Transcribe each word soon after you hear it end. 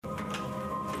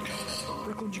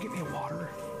Brooklyn, would you get me a water?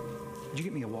 Would you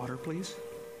get me a water, please?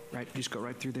 Right, just go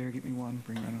right through there, get me one,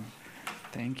 bring it right on.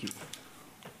 Thank you.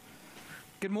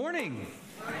 Good morning.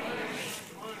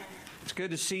 It's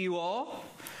good to see you all.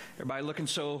 Everybody looking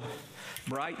so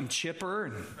bright and chipper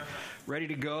and ready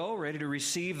to go, ready to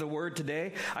receive the word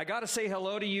today. I got to say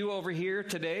hello to you over here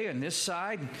today on this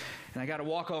side, and I got to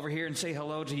walk over here and say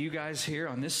hello to you guys here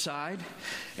on this side.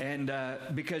 And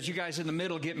because you guys in the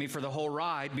middle get me for the whole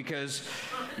ride, because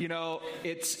you know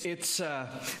it's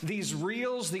these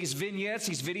reels, these vignettes,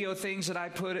 these video things that I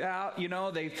put out. You know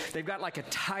they've got like a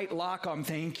tight lock on.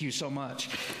 Thank you so much.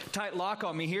 Tight lock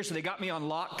on me here, so they got me on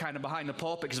lock kind of behind the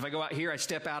pulpit. Because if I go out here, I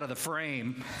step out of the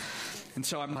frame. And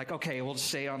so I'm like, okay, we'll just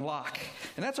stay on lock.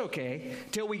 And that's okay,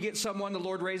 till we get someone the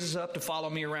Lord raises up to follow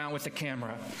me around with the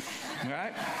camera. All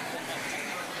right?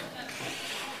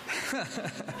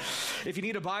 If you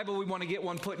need a Bible, we want to get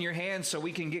one put in your hand so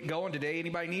we can get going today.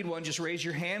 Anybody need one, just raise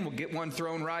your hand. We'll get one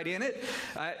thrown right in it.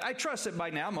 I trust that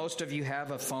by now most of you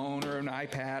have a phone or an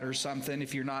iPad or something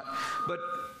if you're not.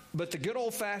 But the good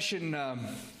old-fashioned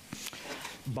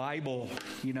Bible,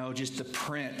 you know, just the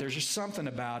print, there's just something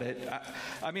about it.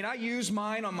 I mean, I use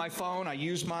mine on my phone. I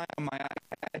use mine on my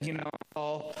iPad, you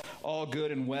know, all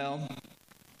good and well.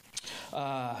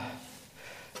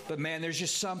 But man, there's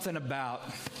just something about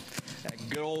that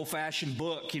good old-fashioned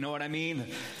book, you know what I mean?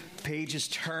 The pages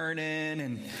turning,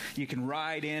 and you can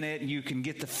write in it, and you can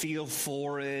get the feel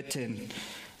for it, and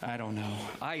I don't know.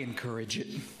 I encourage it.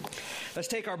 Let's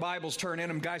take our Bibles, turn in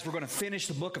them. Guys, we're going to finish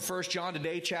the book of 1 John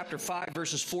today, chapter 5,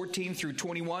 verses 14 through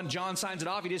 21. John signs it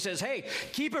off. He just says, hey,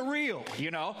 keep it real, you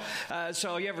know.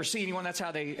 So you ever see anyone, that's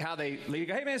how they lead. You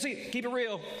go, hey, man, keep it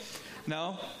real.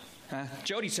 No?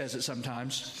 Jody says it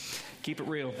sometimes. Keep it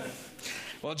real.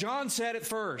 Well, John said it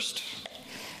first.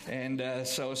 And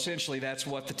so essentially that's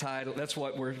what the title, that's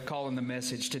what we're calling the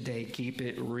message today, keep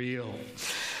it real.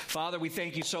 Father, we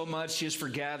thank you so much just for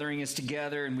gathering us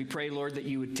together, and we pray, Lord, that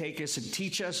you would take us and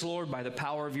teach us, Lord, by the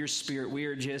power of your Spirit. We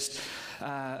are just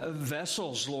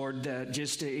vessels, Lord,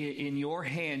 just in your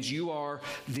hands. You are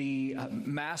the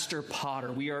master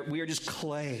potter. We are just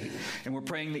clay, and we're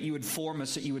praying that you would form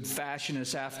us, that you would fashion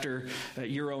us after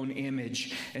your own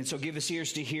image. And so give us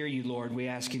ears to hear you, Lord. We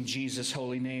ask in Jesus'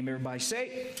 holy name. Everybody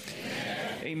say,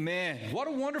 Amen. Amen. What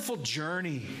a wonderful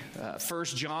journey 1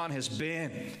 John has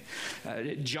been.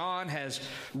 John has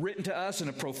written to us in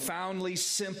a profoundly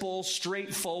simple,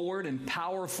 straightforward, and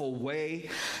powerful way.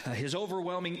 His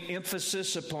overwhelming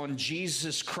emphasis upon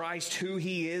Jesus Christ, who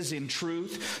he is in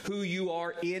truth, who you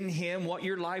are in him, what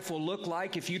your life will look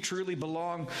like if you truly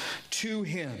belong to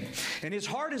him. And his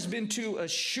heart has been to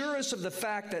assure us of the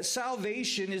fact that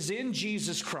salvation is in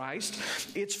Jesus Christ.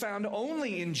 It's found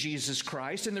only in Jesus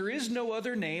Christ, and there is no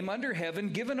other name under heaven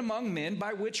given among men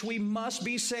by which we must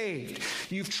be saved.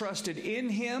 You've trusted in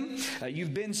him.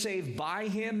 You've been saved by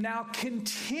him. Now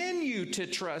continue to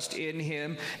trust in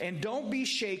him, and don't be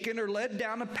shaken or led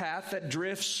down a path that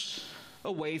drifts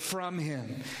away from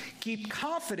him. Keep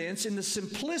confidence in the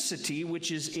simplicity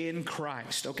which is in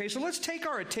Christ. Okay, so let's take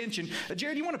our attention.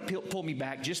 Jared, you want to pull me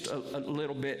back just a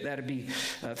little bit? That'd be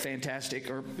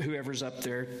fantastic, or whoever's up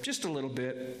there, just a little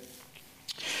bit.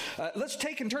 Let's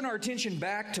take and turn our attention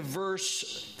back to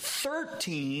verse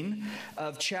 13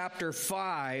 of chapter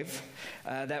 5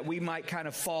 that we might kind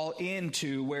of fall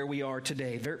into where we are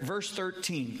today. Verse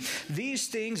 13. These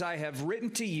things I have written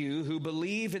to you who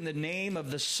believe in the name of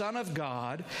the Son of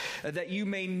God, that you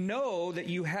may know that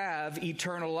you have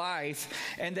eternal life,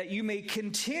 and that you may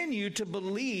continue to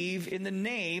believe in the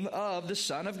name of the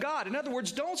Son of God. In other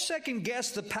words, don't second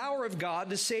guess the power of God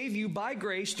to save you by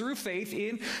grace through faith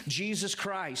in Jesus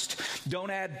Christ.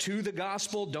 Don't add to the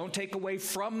gospel. Don't take away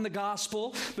from the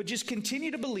gospel, but just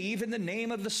continue to believe in the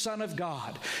name of the Son of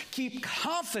God. Keep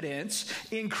confidence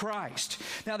in Christ.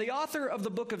 Now, the author of the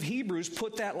book of Hebrews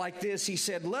put that like this. He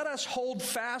said, let us hold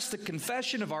fast the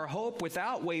confession of our hope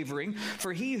without wavering,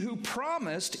 for he who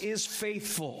promised is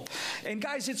faithful. And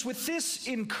guys, it's with this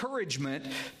encouragement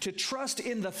to trust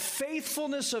in the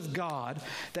faithfulness of God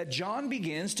that John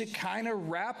begins to kind of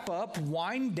wrap up,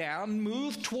 wind down,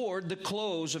 move toward the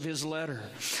close of his letter.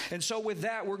 And so with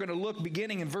that, we're going to look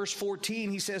beginning in verse 14.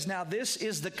 He says, now this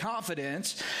is the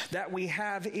confidence that we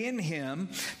have in him,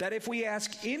 that if we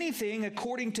ask anything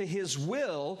according to his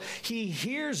will, he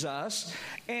hears us.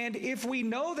 And if we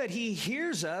know that he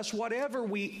hears us, whatever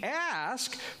we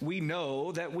ask, we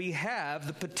know that we have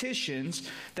the petitions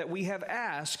that we have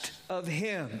asked of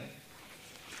him.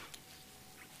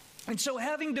 And so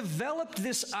having developed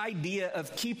this idea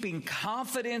of keeping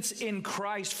confidence in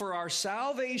Christ for our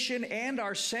salvation and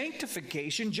our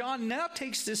sanctification, John now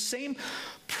takes this same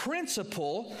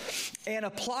principle and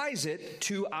applies it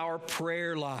to our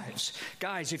prayer lives.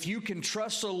 Guys, if you can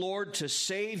trust the Lord to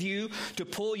save you, to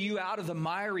pull you out of the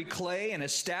miry clay and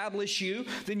establish you,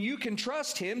 then you can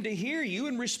trust Him to hear you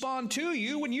and respond to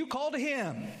you when you call to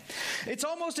Him. It's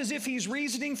almost as if He's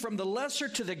reasoning from the lesser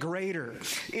to the greater.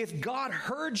 If God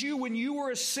heard you when you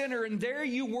were a sinner and there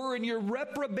you were in your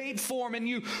reprobate form and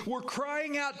you were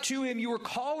crying out to Him, you were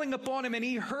calling upon Him and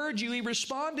He heard you, He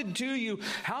responded to you,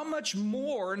 how much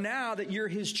more now that you're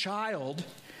His child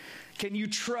can you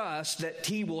trust that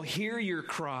He will hear your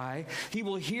cry, He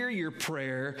will hear your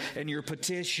prayer and your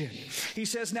petition? He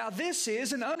says, now this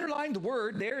is, and underline the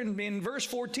word there in verse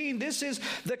 14, this is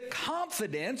the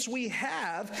confidence we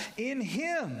have in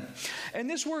Him. And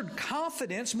this word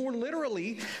confidence, more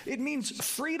literally, it means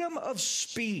freedom of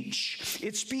speech.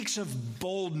 It speaks of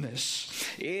boldness.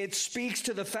 It speaks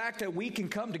to the fact that we can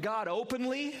come to God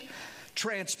openly,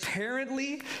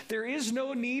 transparently. There is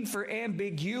no need for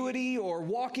ambiguity or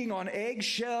walking on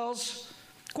eggshells.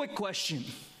 Quick question.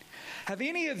 Have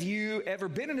any of you ever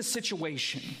been in a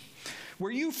situation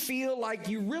where you feel like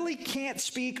you really can't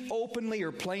speak openly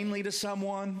or plainly to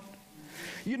someone?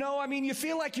 You know, I mean, you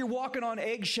feel like you're walking on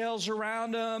eggshells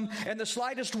around them, and the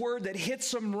slightest word that hits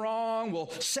them wrong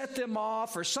will set them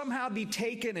off or somehow be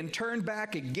taken and turned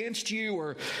back against you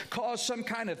or cause some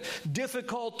kind of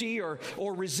difficulty or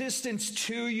resistance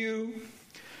to you.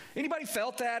 Anybody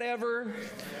felt that ever?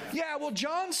 Yeah, well,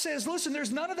 John says, listen,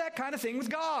 there's none of that kind of thing with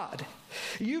God.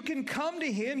 You can come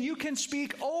to Him, you can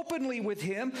speak openly with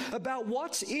Him about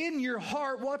what's in your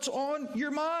heart, what's on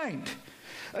your mind.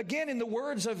 Again, in the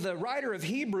words of the writer of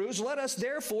Hebrews, let us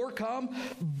therefore come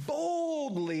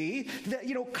boldly,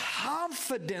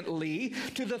 confidently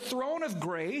to the throne of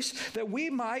grace that we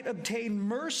might obtain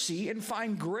mercy and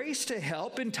find grace to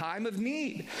help in time of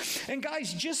need. And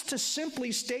guys, just to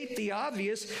simply state the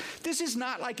obvious, this is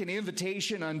not like an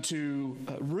invitation unto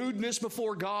rudeness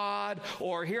before God,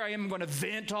 or here I am going to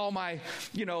vent all my,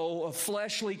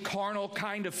 fleshly, carnal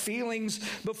kind of feelings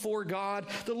before God.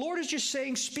 The Lord is just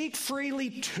saying, speak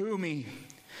freely to me.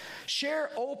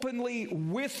 Share openly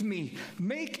with me.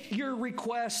 Make your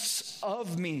requests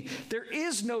of me. There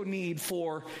is no need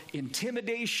for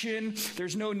intimidation.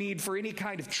 There's no need for any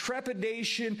kind of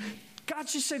trepidation.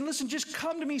 God's just saying, listen, just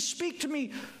come to me, speak to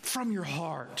me from your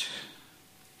heart.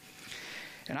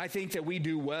 And I think that we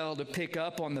do well to pick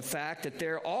up on the fact that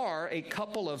there are a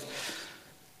couple of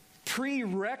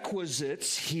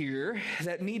prerequisites here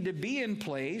that need to be in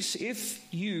place if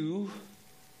you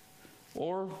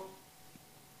or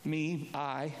me,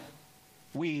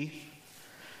 we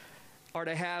are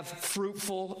to have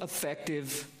fruitful,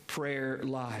 effective prayer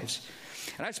lives.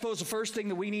 And I suppose the first thing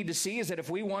that we need to see is that if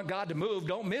we want God to move,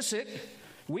 don't miss it.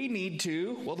 We need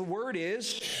to, the word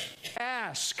is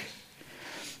ask.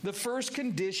 The first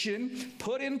condition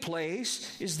put in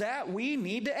place is that we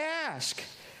need to ask.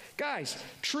 Guys,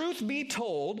 truth be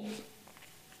told,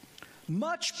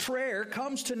 much prayer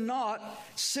comes to naught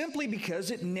simply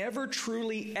because it never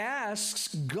truly asks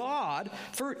God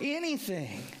for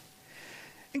anything.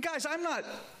 And guys, I'm not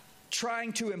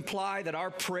trying to imply that our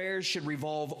prayers should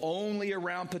revolve only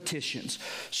around petitions.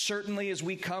 Certainly as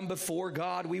we come before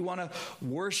God, we want to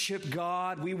worship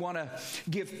God. We want to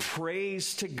give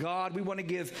praise to God. We want to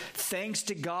give thanks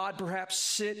to God. Perhaps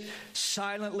sit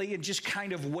silently and just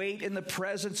kind of wait in the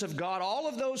presence of God. All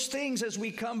of those things as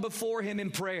we come before Him in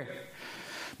prayer.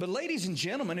 But ladies and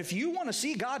gentlemen, if you want to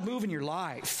see God move in your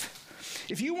life,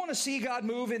 if you want to see God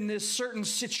move in this certain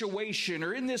situation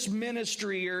or in this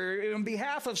ministry or on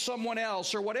behalf of someone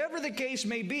else or whatever the case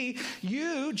may be,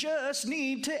 you just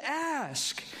need to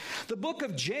ask. The book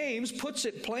of James puts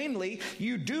it plainly,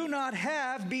 you do not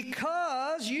have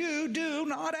because you do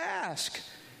not ask.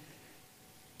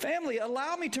 Family,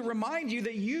 allow me to remind you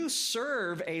that you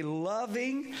serve a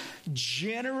loving,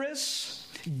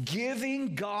 generous,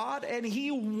 giving God, and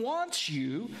He wants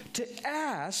you to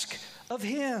ask of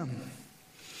Him.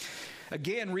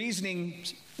 Again, reasoning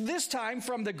this time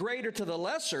from the greater to the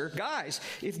lesser. Guys,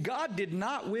 if God did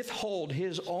not withhold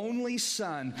His only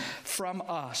Son from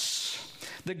us,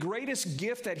 the greatest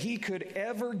gift that He could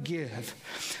ever give,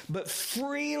 but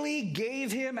freely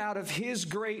gave Him out of His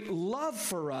great love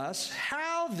for us,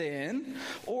 how then,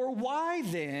 or why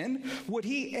then, would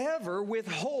He ever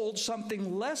withhold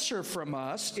something lesser from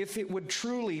us if it would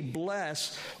truly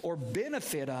bless or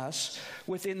benefit us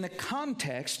within the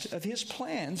context of His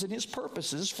plans and His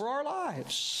purposes for our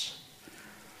lives?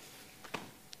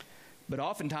 But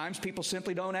oftentimes people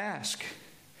simply don't ask.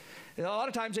 A lot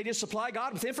of times they just supply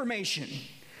God with information.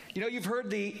 You know, you've heard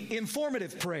the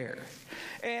informative prayer.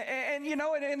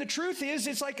 And the truth is,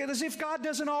 it's like as if God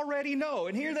doesn't already know.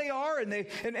 And here they are,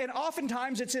 and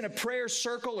oftentimes it's in a prayer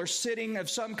circle or sitting of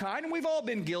some kind, and we've all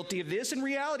been guilty of this. In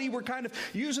reality, we're kind of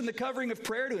using the covering of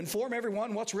prayer to inform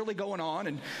everyone what's really going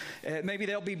on, and maybe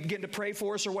they'll begin to pray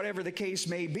for us or whatever the case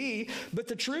may be. But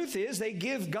the truth is, they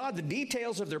give God the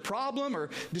details of their problem or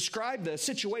describe the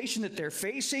situation that they're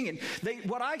facing, and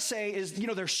what I say is,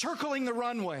 they're circling the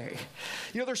runway.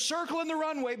 They're circling the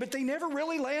runway, but they never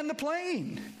really land the plane.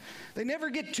 They never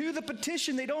get to the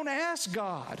petition. They don't ask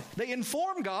God. They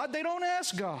inform God. They don't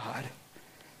ask God.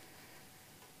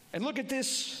 And look at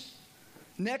this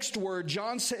next word.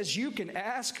 John says you can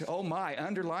ask, oh my,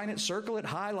 underline it, circle it,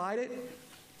 highlight it,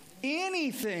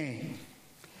 anything.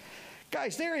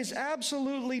 Guys, there is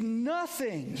absolutely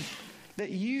nothing that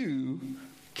you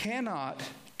cannot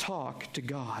talk to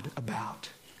God about.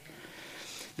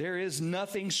 There is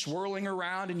nothing swirling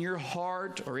around in your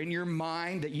heart or in your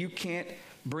mind that you can't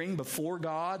bring before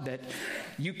God, that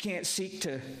you can't seek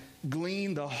to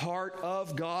glean the heart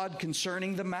of God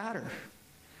concerning the matter.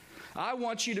 I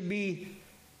want you to be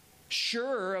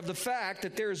sure of the fact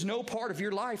that there is no part of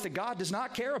your life that God does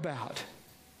not care about.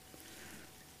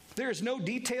 There is no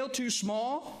detail too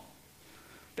small.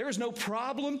 There is no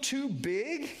problem too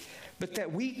big, but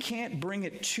that we can't bring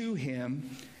it to Him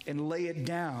and lay it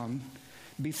down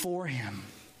before Him.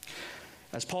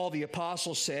 As Paul the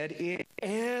Apostle said, in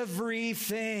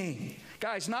everything.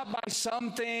 Guys, not by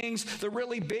some things, the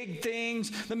really big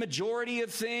things, the majority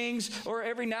of things, or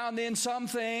every now and then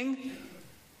something.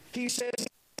 He says,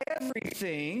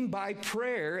 everything by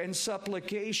prayer and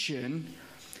supplication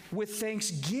with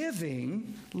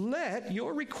thanksgiving, let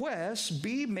your requests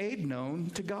be made known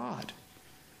to God.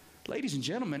 Ladies and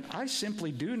gentlemen, I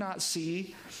simply do not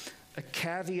see a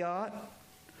caveat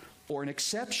or an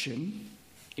exception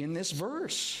in this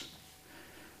verse.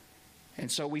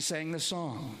 And so we sang the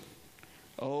song,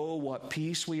 oh, what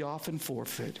peace we often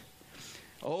forfeit.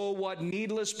 Oh, what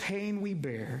needless pain we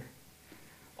bear.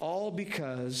 All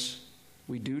because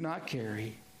we do not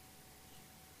carry,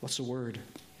 what's the word?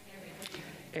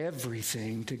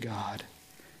 Everything to God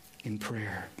in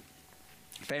prayer.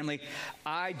 Family,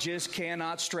 I just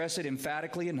cannot stress it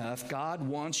emphatically enough. God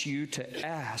wants you to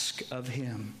ask of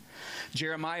Him.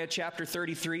 Jeremiah chapter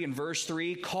 33 and verse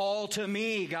 3, call to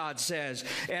me, God says,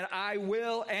 and I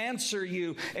will answer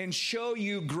you and show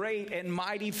you great and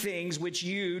mighty things which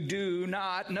you do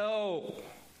not know.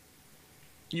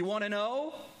 You want to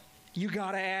know? You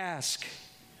got to ask.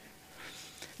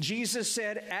 Jesus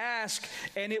said, ask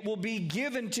and it will be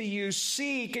given to you.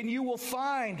 Seek and you will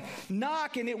find.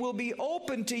 Knock and it will be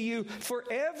open to you. For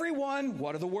everyone,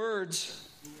 what are the words?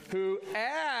 Who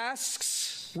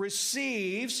asks,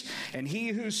 receives, and he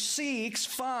who seeks,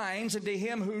 finds, and to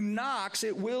him who knocks,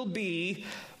 it will be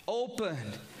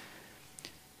opened.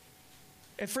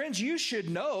 And friends, you should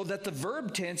know that the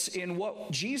verb tense in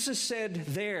what Jesus said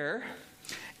there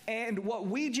and what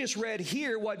we just read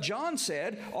here, what John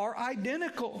said, are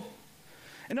identical.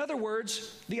 In other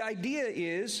words, the idea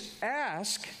is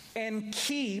ask and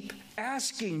keep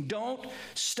asking. Don't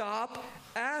stop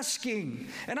asking.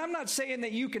 And I'm not saying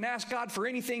that you can ask God for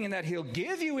anything and that He'll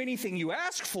give you anything you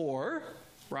ask for,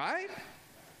 right?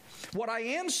 What I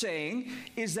am saying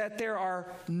is that there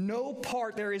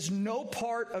is no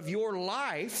part of your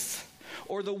life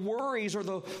or the worries or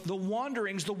the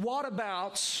wanderings, the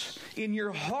whatabouts in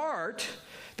your heart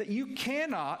that you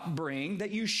cannot bring,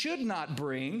 that you should not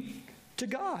bring to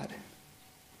God.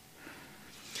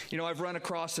 You know, I've run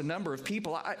across a number of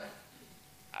people.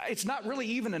 It's not really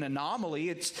even an anomaly.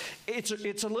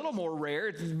 It's a little more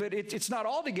rare, but it's not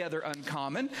altogether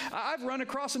uncommon. I've run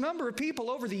across a number of people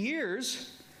over the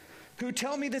years who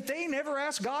tell me that they never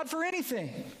ask God for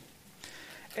anything.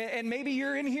 And maybe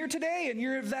you're in here today and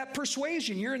you're of that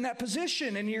persuasion, you're in that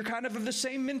position, and you're kind of the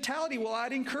same mentality. Well,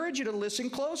 I'd encourage you to listen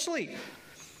closely.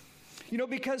 You know,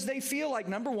 because they feel like,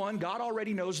 number one, God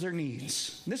already knows their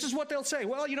needs. This is what they'll say.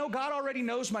 Well, you know, God already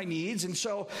knows my needs, and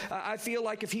so I feel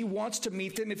like if He wants to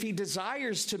meet them, if He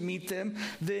desires to meet them,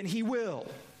 then He will.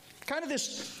 Kind of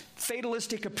this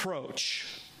fatalistic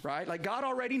approach, right? Like God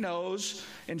already knows,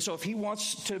 and so if He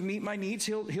wants to meet my needs,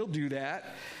 He'll do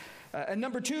that. And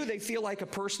number two, they feel like a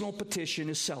personal petition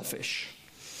is selfish.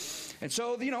 And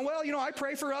so, I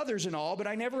pray for others and all, but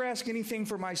I never ask anything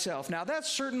for myself. Now, that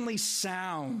certainly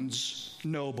sounds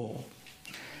noble.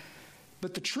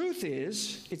 But the truth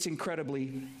is, it's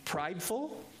incredibly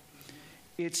prideful.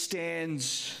 It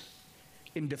stands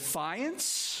in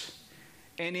defiance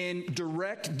and in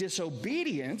direct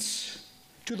disobedience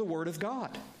to the Word of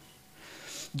God.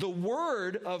 The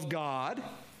Word of God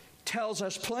tells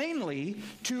us plainly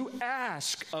to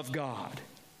ask of God.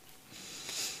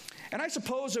 And I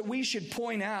suppose that we should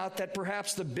point out that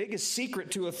perhaps the biggest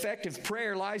secret to effective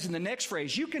prayer lies in the next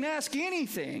phrase. You can ask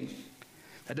anything.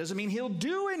 That doesn't mean He'll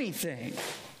do anything.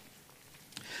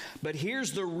 But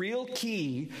here's the real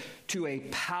key to a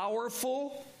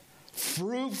powerful,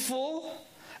 fruitful,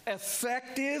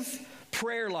 effective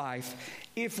prayer life.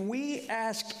 If we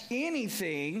ask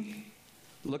anything,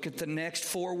 look at the next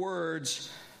 4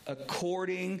 words,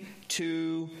 according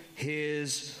to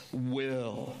His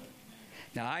will.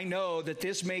 Now, I know that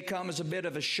this may come as a bit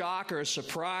of a shock or a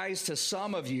surprise to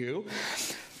some of you,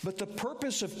 but the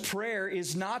purpose of prayer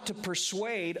is not to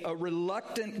persuade a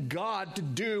reluctant God to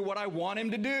do what I want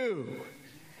Him to do.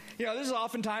 You know, this is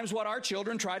oftentimes what our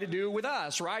children try to do with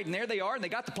us, right? And there they are, and they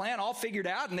got the plan all figured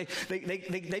out, and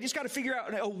they just got to figure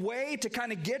out a way to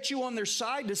kind of get you on their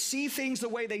side, to see things the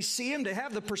way they see them, to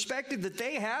have the perspective that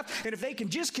they have. And if they can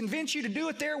just convince you to do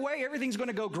it their way, everything's going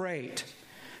to go great.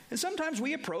 And sometimes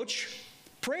we approach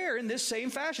prayer in this same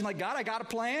fashion. Like, God, I got a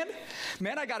plan.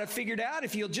 Man, I got it figured out.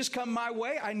 If you'll just come my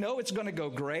way, I know it's going to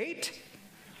go great.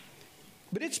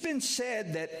 But it's been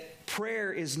said that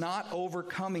prayer is not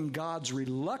overcoming God's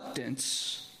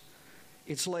reluctance.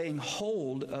 It's laying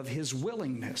hold of His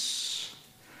willingness.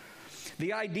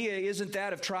 The idea isn't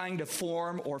that of trying to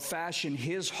form or fashion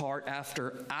His heart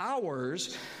after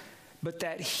ours, but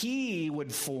that He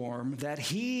would form, that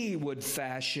He would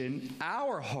fashion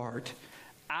our heart,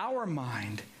 our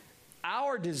mind,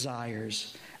 our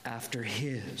desires after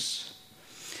His.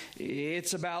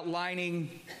 It's about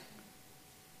lining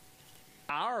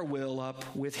our will up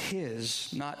with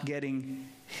His, not getting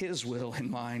His will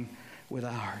in line with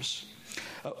ours.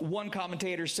 One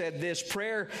commentator said this: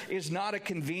 prayer is not a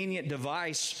convenient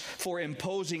device for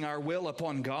imposing our will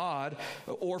upon God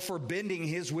or for bending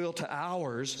His will to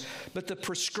ours, but the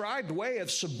prescribed way of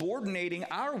subordinating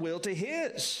our will to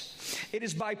His. It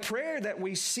is by prayer that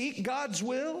we seek God's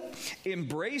will,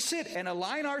 embrace it, and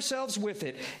align ourselves with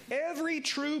it. Every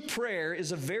true prayer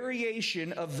is a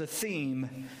variation of the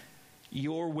theme,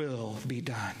 your will be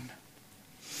done.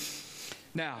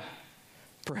 Now,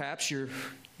 perhaps you're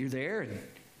there and you're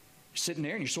sitting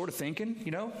there and you're sort of thinking,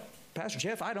 you know, Pastor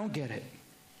Jeff, I don't get it.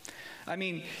 I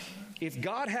mean, if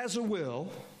God has a will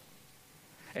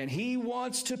and He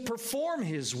wants to perform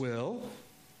His will,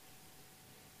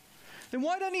 then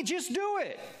why doesn't He just do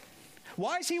it?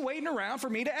 Why is He waiting around for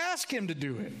me to ask Him to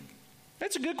do it?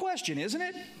 That's a good question, isn't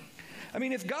it? I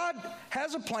mean, if God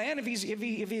has a plan, if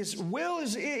His will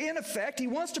is in effect, He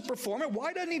wants to perform it,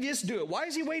 why doesn't He just do it? Why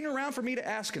is He waiting around for me to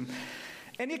ask Him?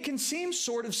 And it can seem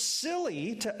sort of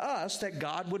silly to us that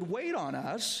God would wait on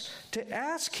us to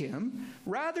ask Him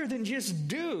rather than just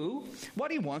do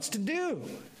what He wants to do.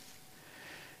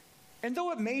 And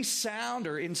though it may sound,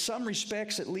 or in some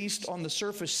respects at least on the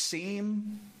surface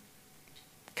seem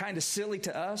kind of silly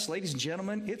to us, ladies and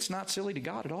gentlemen, it's not silly to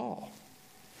God at all.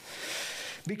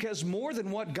 Because more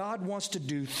than what God wants to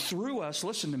do through us,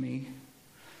 listen to me,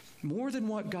 more than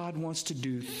what God wants to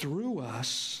do through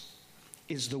us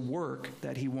is the work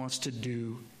that He wants to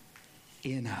do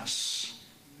in us,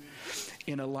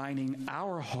 in aligning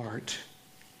our heart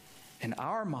and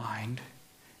our mind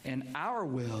and our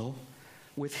will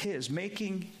with His,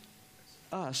 making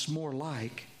us more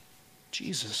like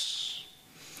Jesus.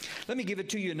 Let me give it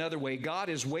to you another way. God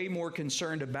is way more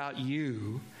concerned about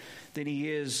you than He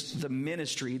is the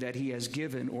ministry that He has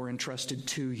given or entrusted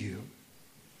to you.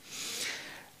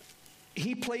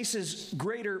 He places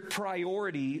greater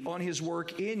priority on His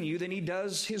work in you than He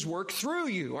does His work through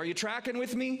you. Are you tracking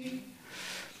with me?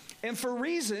 And for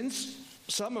reasons,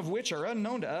 some of which are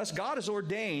unknown to us, God has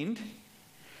ordained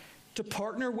to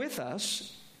partner with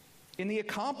us in the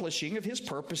accomplishing of His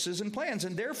purposes and plans.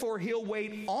 And therefore, He'll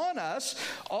wait on us,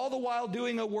 all the while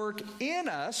doing a work in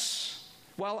us,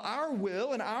 while our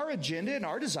will and our agenda and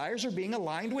our desires are being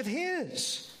aligned with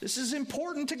His. This is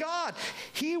important to God.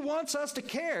 He wants us to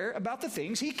care about the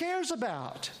things He cares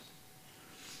about.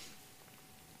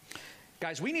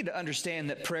 Guys, we need to understand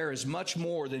that prayer is much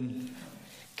more than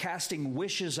casting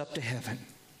wishes up to heaven.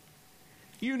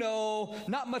 You know,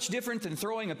 not much different than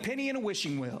throwing a penny in a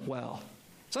wishing well.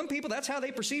 Some people, that's how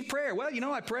they perceive prayer. Well, you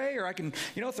know, I pray, or I can,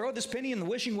 you know, throw this penny in the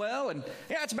wishing well, and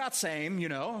yeah, it's about the same, you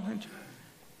know.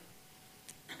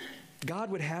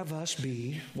 God would have us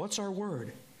be, what's our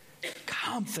word?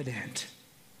 Confident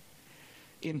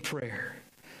in prayer.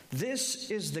 This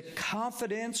is the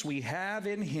confidence we have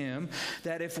in Him,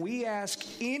 that if we ask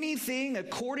anything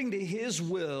according to His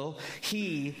will,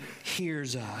 He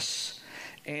hears us.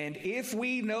 And if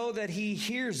we know that He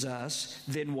hears us,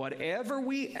 then whatever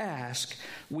we ask,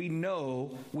 we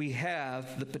know we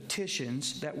have the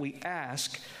petitions that we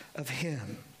ask of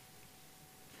Him.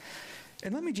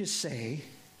 And let me just say,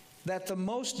 that the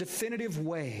most definitive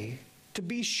way to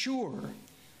be sure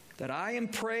that I am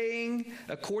praying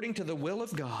according to the will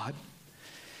of God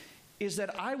is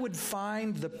that I would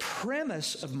find the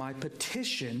premise of my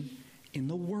petition in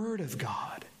the Word of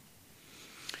God.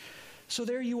 So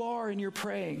there you are, and you're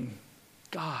praying,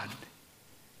 God,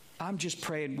 I'm just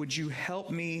praying, would you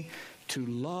help me to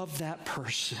love that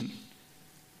person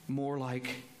more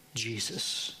like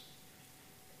Jesus?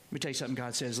 Let me tell you something.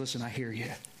 God says, listen, I hear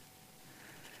you.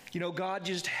 You know, God,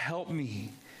 just help me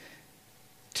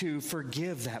to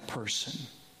forgive that person.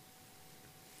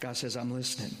 God says, I'm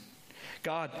listening.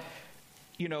 God,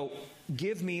 you know,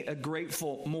 give me a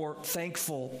grateful, more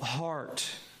thankful heart.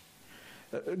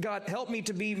 God, help me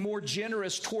to be more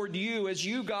generous toward you as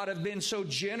you, God, have been so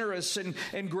generous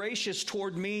and gracious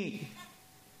toward me.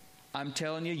 I'm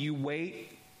telling you, you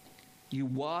wait, you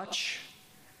watch,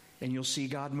 and you'll see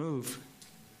God move.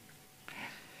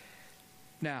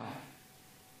 Now,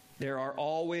 there's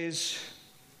always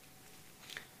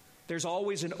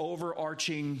an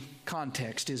overarching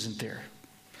context, isn't there?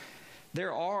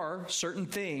 There are certain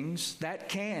things that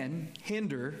can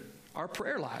hinder our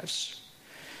prayer lives.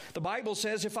 The Bible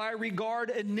says, if I regard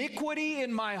iniquity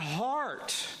in my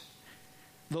heart,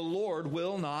 the Lord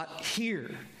will not hear.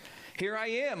 Here I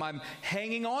am. I'm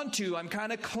hanging on to. I'm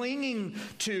kind of clinging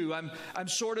to. I'm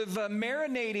sort of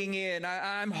marinating in.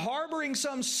 I'm harboring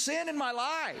some sin in my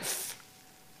life.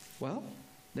 Well,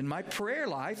 then my prayer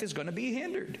life is going to be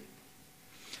hindered.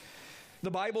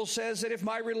 The Bible says that if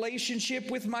my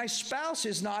relationship with my spouse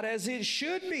is not as it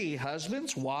should be,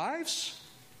 husbands, wives,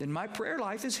 then my prayer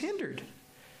life is hindered.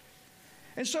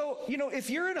 And so, you know, if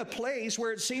you're in a place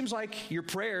where it seems like your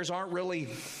prayers aren't really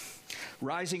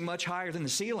rising much higher than the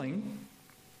ceiling,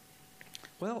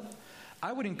 well,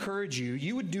 I would encourage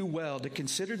you would do well to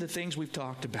consider the things we've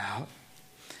talked about.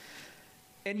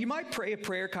 And you might pray a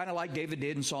prayer kind of like David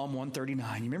did in Psalm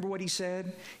 139. You remember what he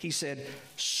said? He said,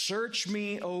 search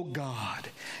me, O God,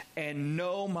 and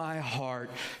know my heart.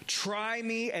 Try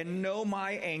me and know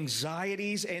my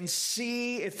anxieties, and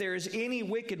see if there is any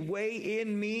wicked way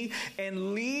in me,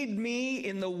 and lead me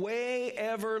in the way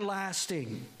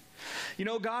everlasting. You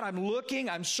know, God, I'm looking,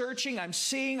 I'm searching, I'm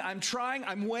seeing, I'm trying,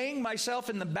 I'm weighing myself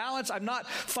in the balance. I'm not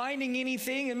finding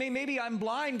anything, and maybe I'm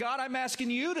blind. God, I'm asking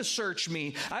you to search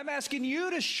me. I'm asking you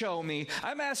to show me.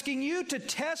 I'm asking you to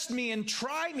test me and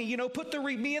try me. You know, put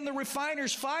me in the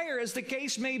refiner's fire, as the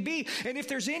case may be. And if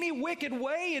there's any wicked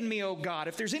way in me, oh God,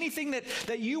 if there's anything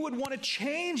that you would want to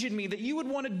change in me, that you would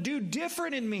want to do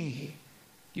different in me,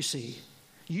 you see,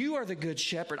 you are the good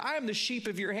shepherd. I am the sheep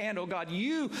of your hand, oh God.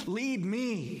 You lead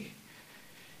me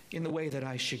in the way that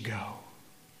I should go.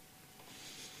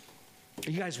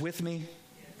 Are you guys with me?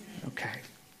 Okay.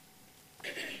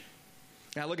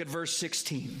 Now look at verse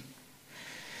 16.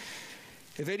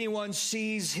 If anyone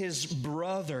sees his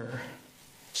brother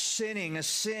sinning a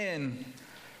sin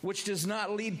which does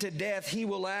not lead to death, he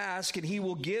will ask, and he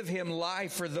will give him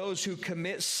life for those who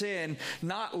commit sin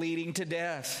not leading to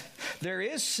death. There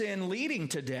is sin leading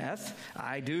to death.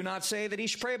 I do not say that he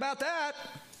should pray about that.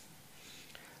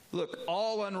 Look,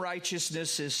 all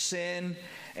unrighteousness is sin,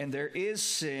 and there is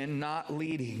sin not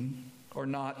leading or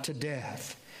not to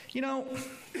death. You know,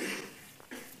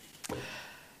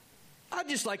 I'd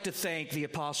just like to thank the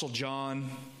Apostle John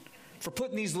for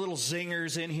putting these little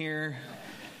zingers in here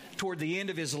toward the end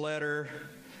of his letter.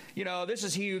 You know, this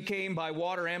is he who came by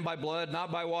water and by blood,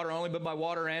 not by water only, but by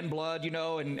water and blood, you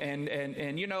know,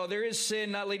 and you know, there is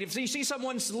sin not leading. If you see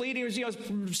someone leading, you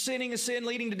know, sinning a sin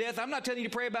leading to death, I'm not telling you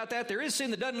to pray about that. There is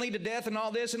sin that doesn't lead to death and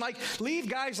all this. And like, leave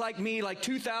guys like me, like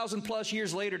 2,000 plus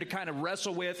years later, to kind of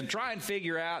wrestle with and try and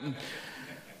figure out. And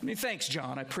I mean, thanks,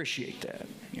 John. I appreciate that,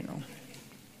 you know.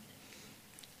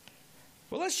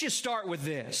 Well, let's just start with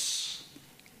this.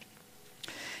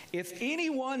 If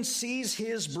anyone sees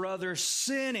his brother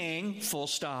sinning, full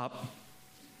stop,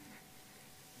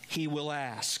 he will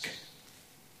ask.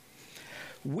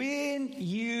 When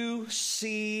you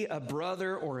see a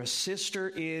brother or a sister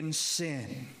in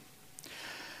sin,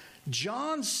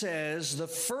 John says the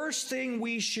first thing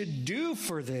we should do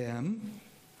for them,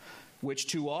 which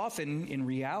too often in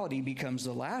reality becomes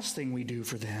the last thing we do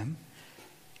for them,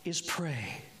 is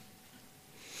pray.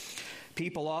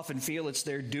 People often feel it's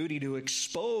their duty to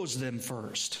expose them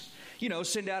first. You know,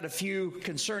 send out a few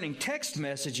concerning text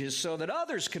messages so that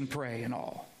others can pray and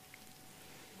all.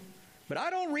 But I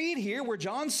don't read here where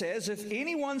John says if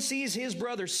anyone sees his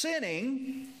brother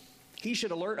sinning, he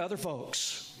should alert other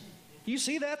folks. You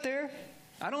see that there?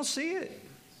 I don't see it.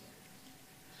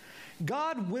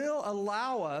 God will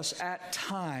allow us at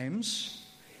times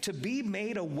to be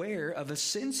made aware of a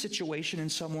sin situation in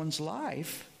someone's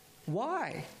life.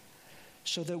 Why?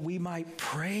 so that we might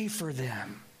pray for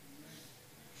them.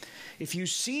 If you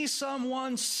see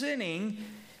someone sinning,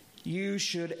 you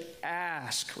should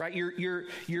ask, right?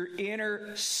 You're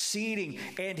interceding.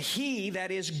 And He,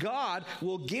 that is God,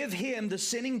 will give him, the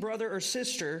sinning brother or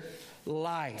sister,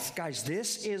 life. Guys,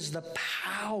 this is the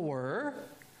power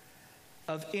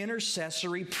of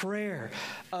intercessory prayer,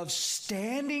 of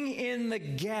standing in the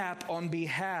gap on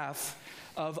behalf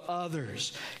of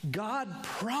others. God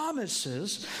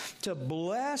promises to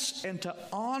bless and to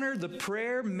honor the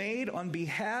prayer made on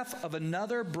behalf of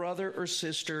another brother or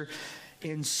sister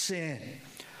in sin.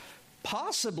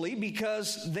 Possibly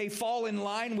because they fall in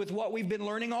line with what we've been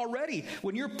learning already.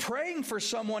 When you're praying for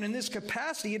someone in this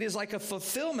capacity, it is like a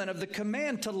fulfillment of the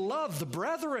command to love the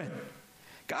brethren.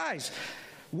 Guys,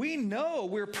 we know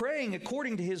we're praying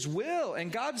according to His will,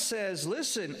 and God says,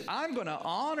 listen, I'm going to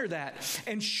honor that.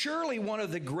 And surely one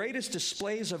of the greatest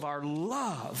displays of our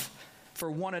love for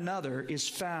one another is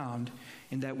found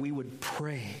in that we would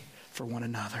pray for one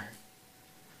another.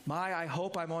 I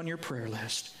hope I'm on your prayer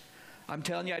list. I'm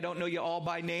telling you, I don't know you all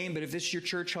by name, but if this is your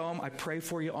church home, I pray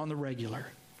for you on the regular.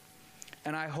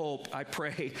 And I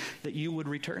pray that you would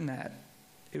return that.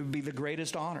 It would be the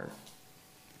greatest honor.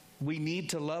 We need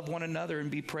to love one another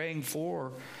and be praying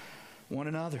for one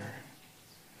another.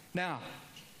 Now,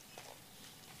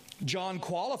 John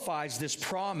qualifies this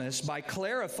promise by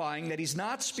clarifying that he's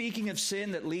not speaking of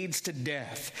sin that leads to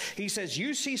death. He says,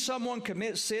 you see someone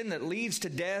commit sin that leads to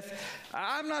death,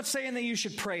 I'm not saying that you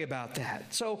should pray about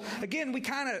that. So again, we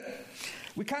kind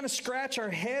of scratch our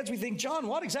heads. We think, John,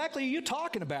 what exactly are you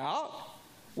talking about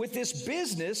with this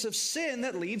business of sin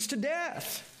that leads to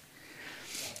death?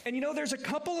 And there's a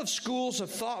couple of schools of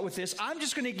thought with this. I'm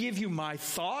just going to give you my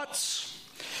thoughts.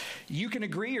 You can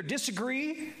agree or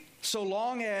disagree, so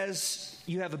long as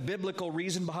you have a biblical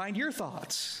reason behind your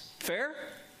thoughts. Fair?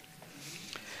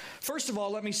 First of all,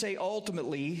 let me say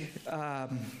ultimately,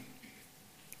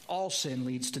 all sin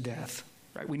leads to death.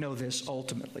 Right? We know this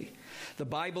ultimately. The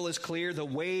Bible is clear. The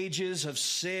wages of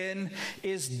sin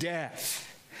is death.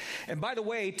 And by the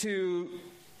way, to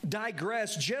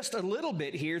digress just a little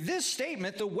bit here, this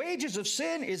statement, the wages of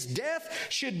sin is death,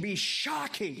 should be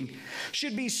shocking,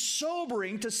 should be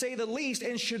sobering to say the least,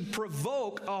 and should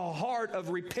provoke a heart of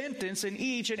repentance in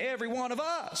each and every one of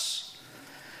us.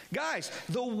 Guys,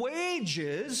 the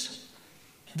wages,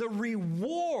 the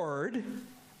reward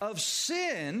of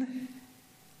sin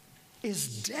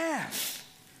is death.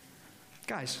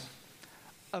 Guys,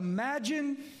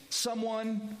 imagine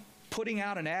someone putting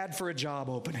out an ad for a job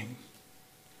opening.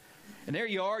 And there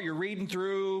you are, you're reading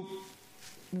through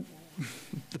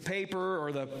the paper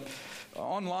or the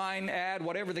online ad,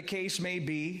 whatever the case may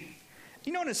be.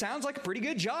 And it sounds like a pretty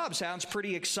good job. Sounds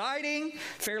pretty exciting,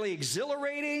 fairly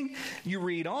exhilarating. You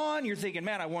read on, you're thinking,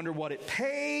 man, I wonder what it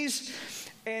pays.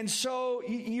 And so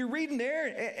you're reading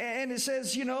there, and it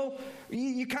says, you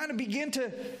kind of begin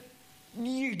to,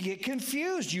 you get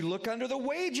confused. You look under the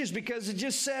wages because it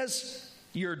just says,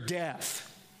 you're deaf.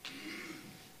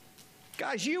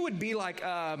 Guys, you would be like,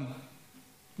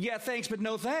 yeah, thanks, but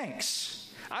no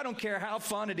thanks. I don't care how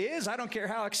fun it is. I don't care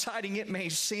how exciting it may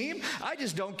seem. I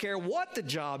just don't care what the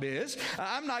job is.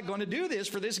 I'm not going to do this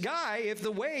for this guy if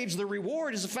the wage, the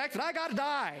reward is the fact that I got to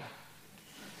die.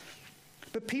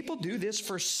 But people do this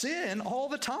for sin all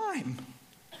the time.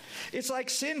 It's like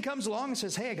sin comes along and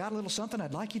says, hey, I got a little something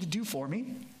I'd like you to do for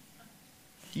me.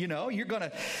 You're going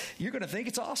to think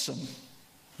it's awesome.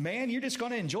 Man, you're just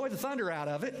going to enjoy the thunder out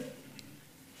of it.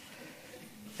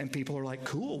 And people are like,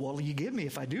 cool, what will you give me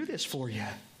if I do this for you?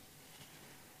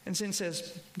 And sin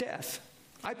says, death.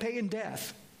 I pay in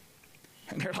death.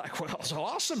 And they're like, well, it's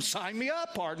awesome. Sign me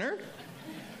up, partner.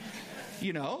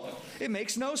 It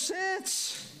makes no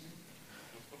sense.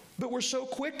 But we're so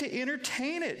quick to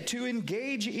entertain it, to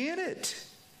engage in it,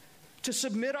 to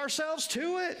submit ourselves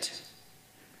to it,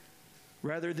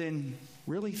 rather than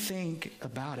really think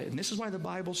about it. And this is why the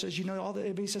Bible says, all that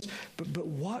everybody says, but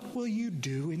what will you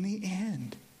do in the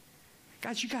end?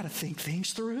 Guys, you got to think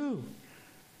things through.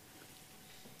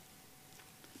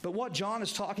 But what John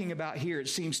is talking about here, it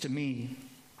seems to me,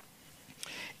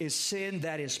 is sin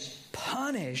that is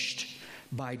punished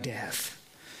by death.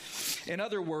 In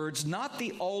other words, not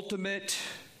the ultimate,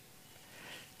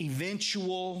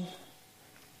 eventual,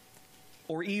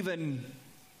 or even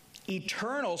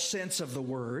eternal sense of the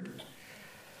word,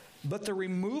 but the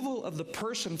removal of the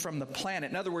person from the planet.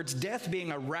 In other words, death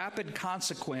being a rapid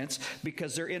consequence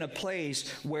because they're in a place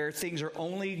where things are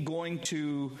only going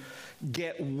to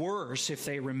get worse if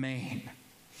they remain.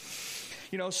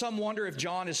 Some wonder if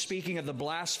John is speaking of the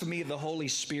blasphemy of the Holy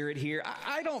Spirit here.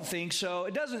 I don't think so.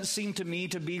 It doesn't seem to me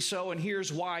to be so, and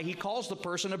here's why. He calls the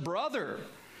person a brother.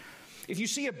 If you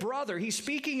see a brother, he's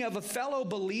speaking of a fellow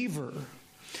believer.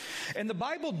 And the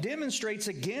Bible demonstrates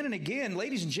again and again,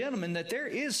 ladies and gentlemen, that there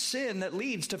is sin that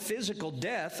leads to physical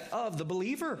death of the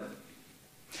believer.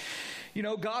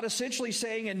 God essentially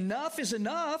saying, enough is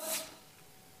enough.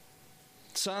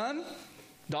 Son,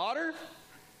 daughter,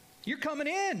 you're coming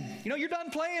in. You're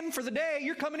done playing for the day.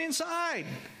 You're coming inside.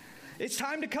 It's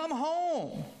time to come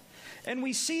home. And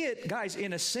we see it, guys,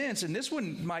 in a sense, and this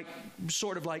one might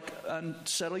sort of like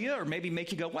unsettle you or maybe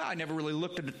make you go, wow, I never really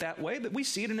looked at it that way. But we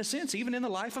see it in a sense, even in the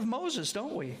life of Moses,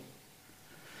 don't we?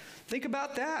 Think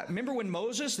about that. Remember when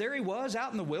Moses, there he was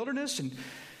out in the wilderness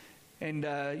and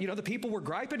the people were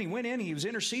griping. He went in, he was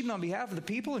interceding on behalf of the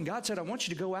people, and God said, I want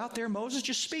you to go out there, Moses,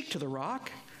 just speak to the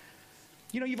rock.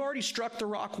 You've already struck the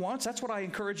rock once. That's what I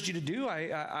encouraged you to do.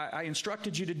 I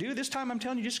instructed you to do. This time I'm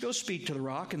telling you, just go speak to the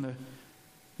rock, and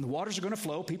the waters are going to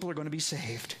flow. People are going to be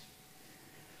saved.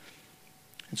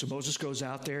 And so Moses goes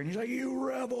out there, and he's like, you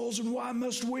rebels, and why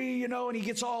must we, and he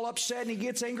gets all upset, and he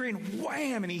gets angry, and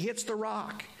wham, and he hits the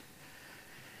rock.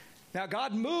 Now,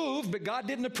 God moved, but God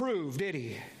didn't approve, did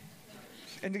he?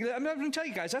 And I'm going to tell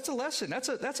you guys, that's a lesson.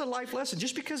 That's a life lesson.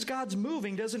 Just because God's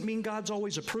moving doesn't mean God's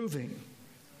always approving.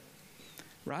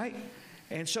 Right?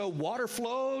 And so water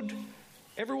flowed.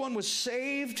 Everyone was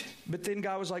saved. But then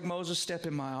God was like, Moses, step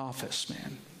in my office,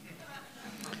 man.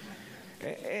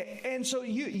 And so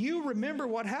you remember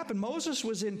what happened. Moses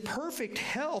was in perfect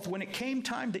health when it came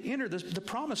time to enter the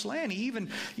promised land. He even,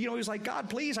 he was like, God,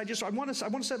 please, I want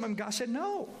to set my. God said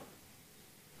no.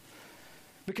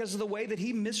 Because of the way that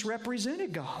he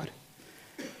misrepresented God.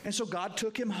 And so God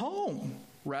took him home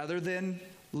rather than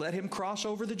let him cross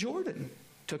over the Jordan.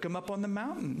 Took him up on the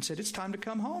mountain and said, it's time to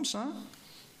come home, son.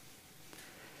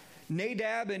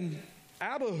 Nadab and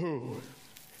Abihu,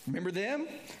 remember them?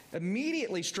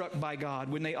 Immediately struck by God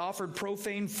when they offered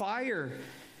profane fire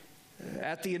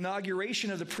at the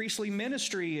inauguration of the priestly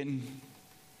ministry in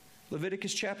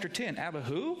Leviticus chapter 10.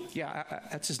 Abihu? Yeah,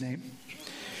 that's his name.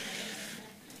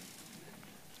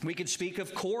 We could speak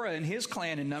of Korah and his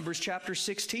clan in Numbers chapter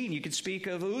 16. You could speak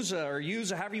of Uzzah or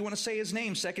Uzzah, however you want to say his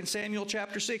name, 2 Samuel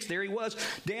chapter 6. There he was,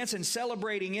 dancing,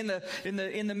 celebrating in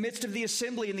the midst of the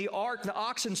assembly. In the ark, the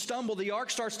oxen stumble. The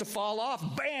ark starts to fall off.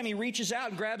 Bam, he reaches out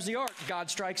and grabs the ark. God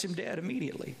strikes him dead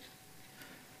immediately.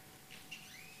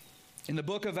 In the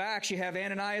book of Acts, you have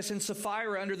Ananias and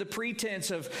Sapphira under the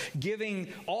pretense of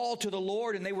giving all to the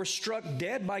Lord, and they were struck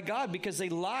dead by God because they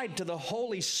lied to the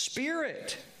Holy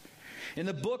Spirit. In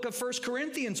the book of 1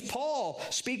 Corinthians, Paul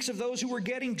speaks of those who were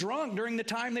getting drunk during the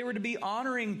time they were to be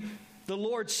honoring the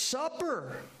Lord's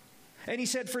Supper. And he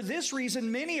said, for this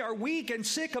reason, many are weak and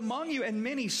sick among you, and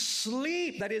many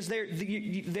sleep. That is,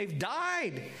 they've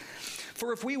died.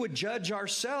 For if we would judge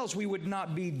ourselves, we would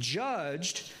not be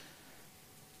judged.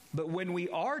 But when we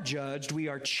are judged, we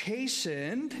are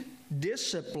chastened,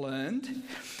 disciplined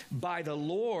by the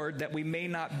Lord, that we may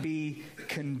not be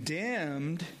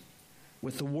condemned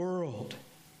with the world.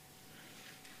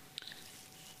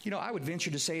 I would venture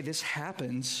to say this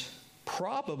happens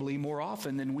probably more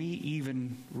often than we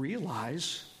even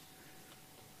realize.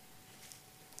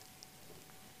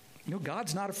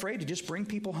 God's not afraid to just bring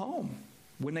people home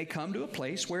when they come to a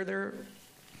place where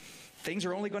things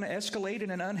are only going to escalate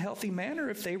in an unhealthy manner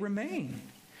if they remain.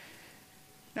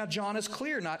 Now, John is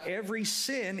clear, not every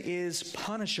sin is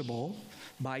punishable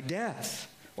by death,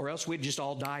 or else we'd just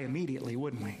all die immediately,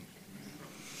 wouldn't we?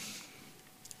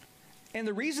 And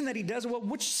the reason that he doesn't,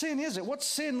 which sin is it? What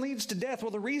sin leads to death?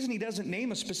 Well, the reason he doesn't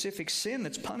name a specific sin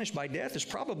that's punished by death is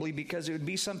probably because it would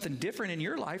be something different in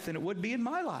your life than it would be in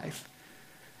my life.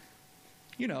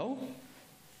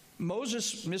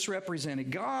 Moses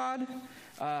misrepresented God.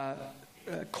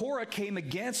 Korah came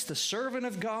against the servant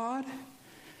of God.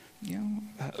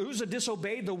 Uzzah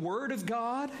disobeyed the word of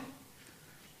God.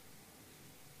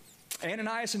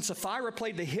 Ananias and Sapphira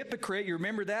played the hypocrite. You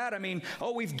remember that?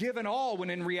 We've given all,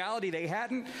 when in reality they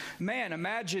hadn't. Man,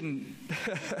 imagine,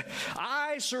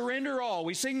 I surrender all.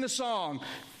 We sing the song.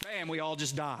 Bam, we all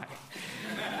just die.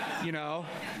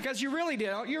 Because you really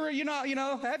don't. You're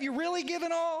not, have you really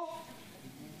given all?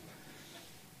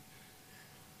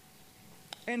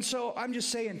 And so I'm just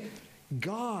saying,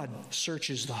 God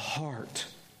searches the heart.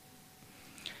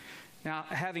 Now,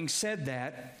 having said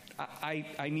that,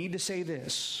 I need to say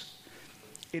this.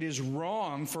 It is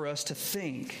wrong for us to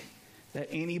think that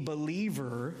any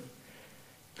believer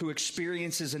who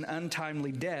experiences an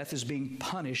untimely death is being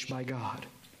punished by God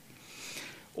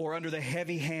or under the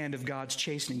heavy hand of God's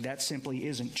chastening. That simply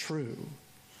isn't true.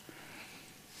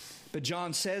 But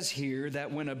John says here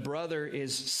that when a brother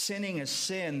is sinning a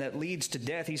sin that leads to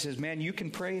death, he says, man, you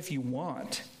can pray if you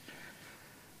want.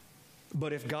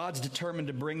 But if God's determined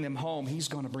to bring them home, He's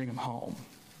going to bring them home.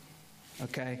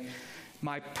 Okay?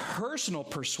 My personal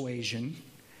persuasion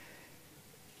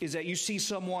is that you see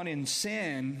someone in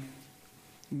sin,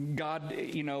 God,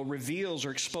 reveals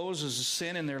or exposes a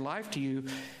sin in their life to you.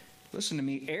 Listen to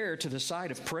me, err to the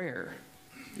side of prayer.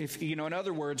 If in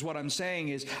other words, what I'm saying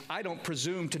is, I don't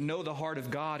presume to know the heart of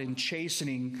God in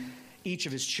chastening each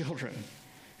of His children.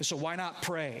 And so why not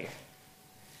pray?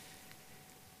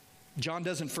 John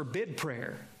doesn't forbid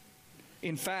prayer.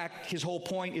 In fact, his whole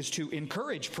point is to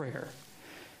encourage prayer.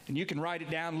 And you can write it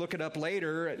down, look it up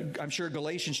later. I'm sure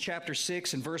Galatians chapter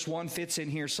 6 and verse 1 fits in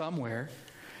here somewhere.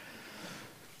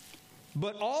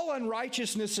 But all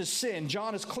unrighteousness is sin.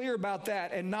 John is clear about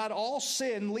that. And not all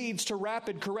sin leads to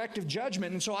rapid corrective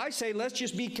judgment. And so I say, let's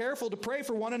just be careful to pray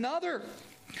for one another,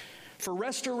 for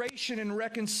restoration and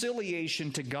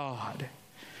reconciliation to God.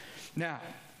 Now,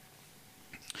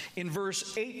 in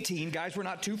verse 18, guys, we're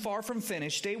not too far from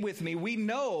finished. Stay with me. We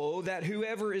know that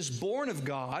whoever is born of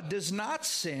God does not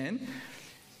sin,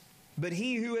 but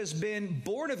he who has been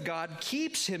born of God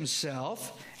keeps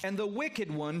himself, and the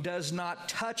wicked one does not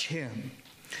touch him.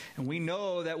 And we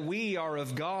know that we are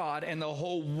of God, and the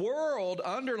whole world,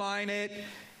 underline it,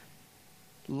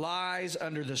 lies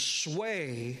under the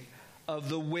sway of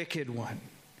the wicked one.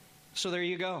 So there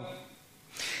you go.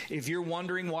 If you're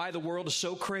wondering why the world is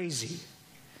so crazy,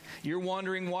 you're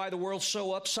wondering why the world's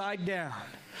so upside down,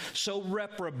 so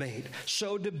reprobate,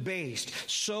 so debased,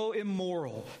 so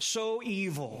immoral, so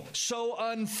evil, so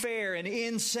unfair and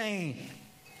insane,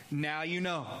 now you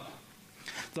know.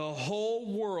 The whole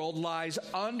world lies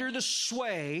under the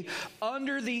sway,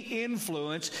 under the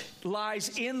influence,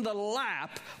 lies in the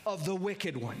lap of the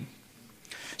wicked one.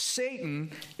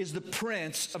 Satan is the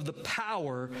prince of the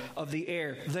power of the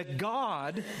air. The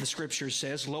God, the Scripture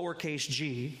says, lowercase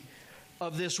g,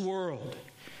 of this world.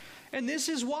 And this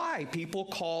is why people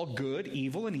call good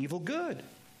evil and evil good.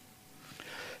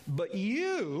 But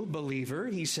you, believer,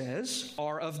 he says,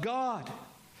 are of God.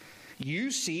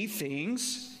 You see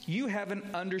things, you have an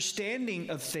understanding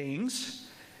of things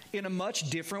in a much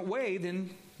different way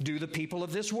than do the people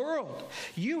of this world.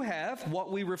 You have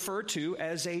what we refer to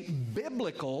as a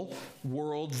biblical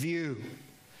worldview,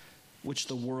 which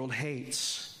the world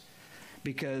hates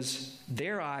because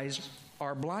their eyes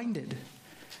are blinded.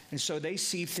 And so they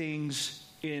see things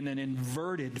in an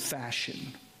inverted fashion.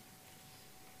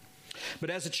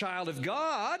 But as a child of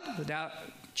God, now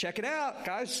check it out,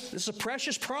 guys. This is a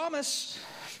precious promise.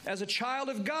 As a child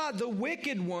of God, the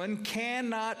wicked one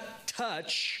cannot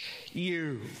touch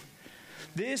you.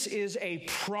 This is a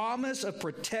promise of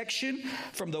protection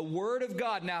from the Word of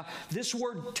God. Now, this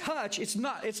word touch, it's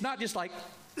not just like,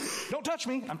 don't touch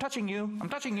me, I'm touching you, I'm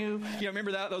touching you. You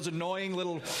remember that? Those annoying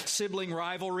little sibling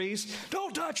rivalries?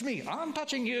 Don't touch me, I'm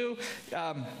touching you.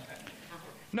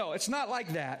 No, it's not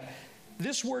like that.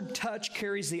 This word touch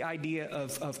carries the idea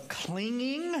of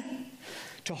clinging,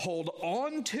 to hold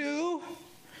on to.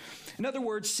 In other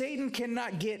words, Satan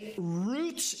cannot get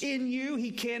roots in you. He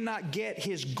cannot get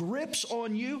his grips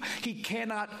on you. He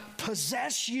cannot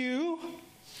possess you.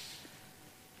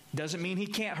 Doesn't mean he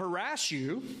can't harass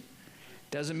you.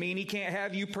 Doesn't mean he can't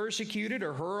have you persecuted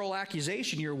or hurl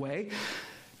accusation your way.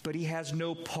 But he has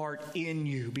no part in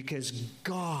you because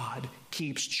God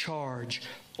keeps charge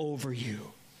over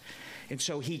you. And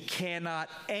so he cannot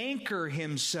anchor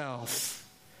himself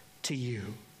to you.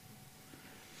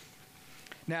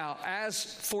 Now, as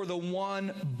for the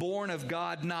one born of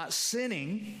God not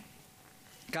sinning,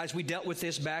 guys, we dealt with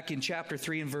this back in chapter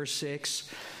 3 and verse 6.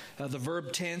 The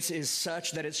verb tense is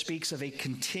such that it speaks of a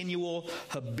continual,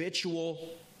 habitual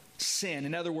sin.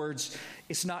 In other words,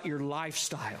 it's not your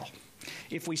lifestyle.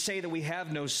 If we say that we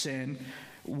have no sin,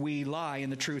 we lie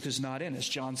and the truth is not in us.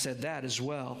 John said that as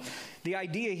well. The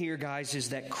idea here, guys,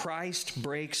 is that Christ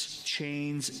breaks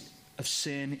chains of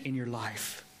sin in your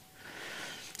life.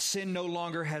 Sin no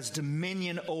longer has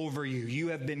dominion over you. You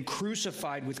have been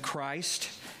crucified with Christ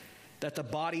that the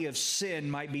body of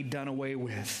sin might be done away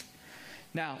with.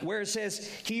 Now, where it says,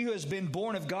 he who has been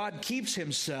born of God keeps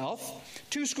himself,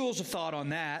 two schools of thought on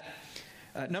that.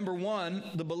 Number one,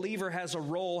 the believer has a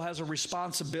role, has a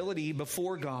responsibility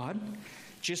before God,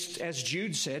 just as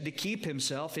Jude said, to keep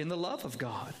himself in the love of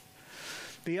God.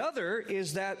 The other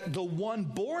is that the one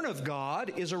born of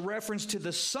God is a reference to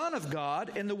the Son of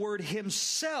God, and the word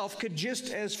himself could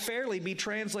just as fairly be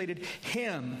translated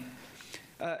him.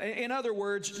 In other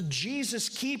words, Jesus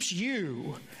keeps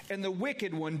you, and the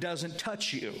wicked one doesn't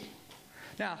touch you.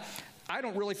 Now, I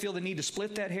don't really feel the need to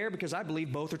split that hair because I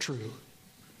believe both are true.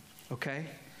 Okay?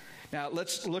 Now,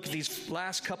 let's look at these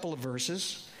last couple of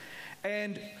verses.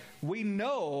 And we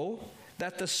know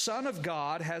that the Son of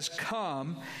God has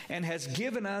come and has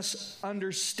given us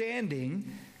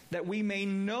understanding that we may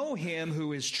know him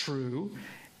who is true,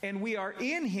 and we are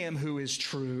in him who is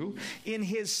true, in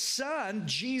his Son,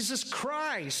 Jesus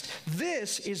Christ.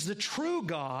 This is the true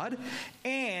God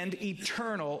and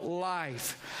eternal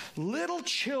life. Little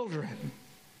children,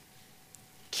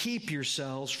 keep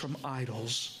yourselves from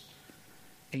idols.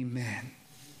 Amen.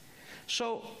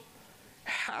 So,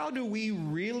 how do we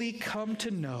really come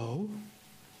to know,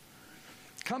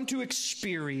 come to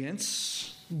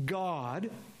experience God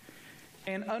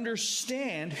and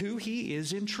understand who he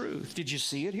is in truth? Did you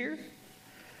see it here?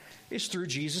 It's through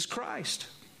Jesus Christ.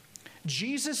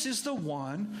 Jesus is the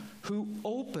one who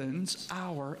opens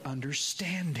our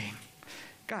understanding.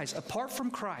 Guys, apart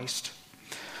from Christ,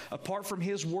 apart from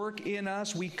his work in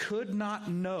us, we could not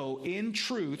know in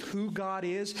truth who God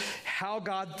is, how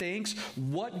God thinks,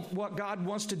 what God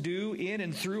wants to do in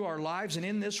and through our lives and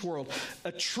in this world.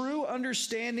 A true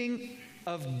understanding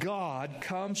of God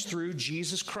comes through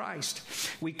Jesus Christ.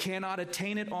 We cannot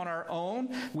attain it on our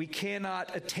own. We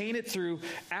cannot attain it through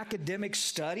academic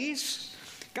studies.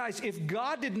 Guys, if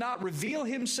God did not reveal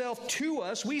himself to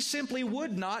us, we simply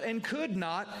would not and could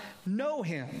not know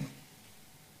him.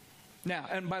 Now,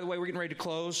 and by the way, we're getting ready to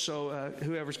close, so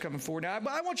whoever's coming forward now.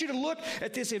 But I want you to look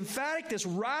at this emphatic, this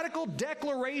radical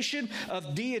declaration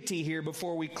of deity here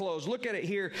before we close. Look at it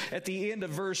here at the end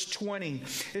of verse 20.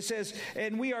 It says,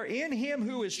 and we are in him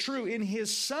who is true, in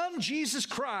his Son, Jesus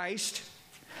Christ.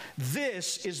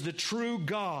 This is the true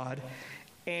God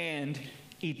and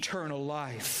eternal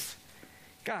life.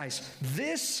 Guys,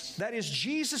 this, that is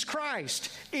Jesus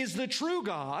Christ, is the true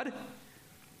God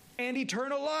and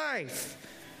eternal life.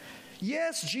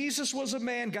 Yes, Jesus was a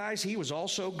man, guys. He was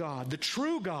also God, the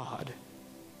true God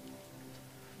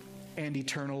and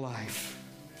eternal life.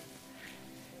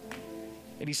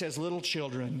 And he says, little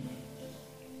children.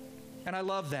 And I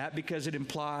love that because it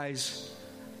implies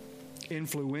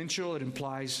influential. It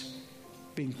implies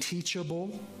being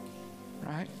teachable,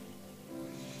 right?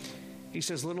 He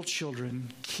says, little children,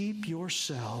 keep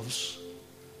yourselves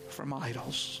from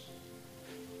idols.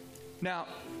 Now,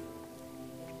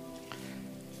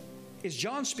 is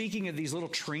John speaking of these little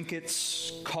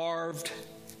trinkets carved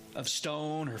of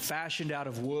stone or fashioned out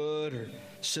of wood or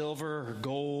silver or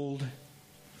gold?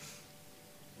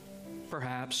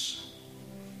 Perhaps.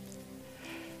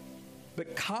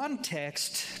 But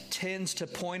context tends to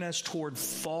point us toward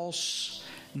false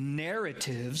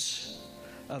narratives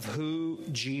of who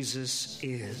Jesus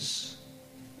is.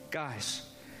 Guys,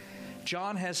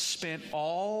 John has spent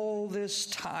all this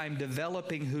time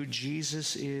developing who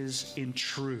Jesus is in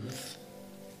truth.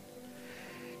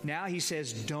 Now he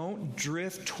says, don't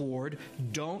drift toward,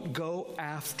 don't go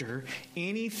after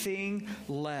anything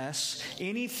less,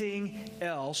 anything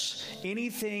else,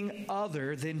 anything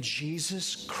other than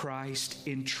Jesus Christ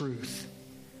in truth.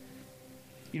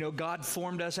 You know, God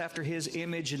formed us after his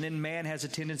image, and then man has a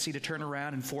tendency to turn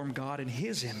around and form God in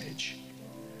his image.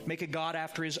 Make a God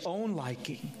after his own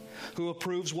liking, who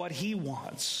approves what he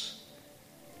wants.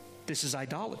 This is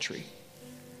idolatry.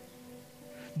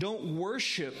 Don't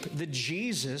worship the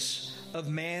Jesus of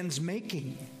man's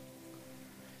making.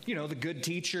 You know, the good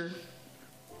teacher,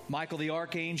 Michael the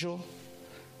archangel,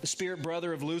 the spirit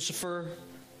brother of Lucifer,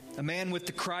 a man with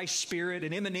the Christ spirit,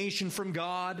 an emanation from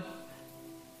God.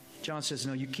 John says,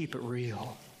 no, you keep it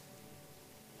real.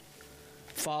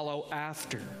 Follow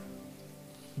after.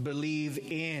 Believe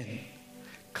in.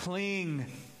 Cling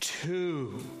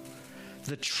to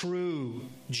the true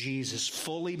Jesus,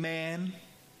 fully man,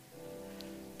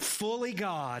 fully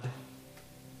God,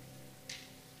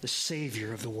 the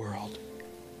Savior of the world.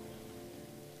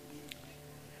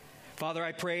 Father,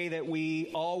 I pray that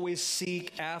we always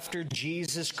seek after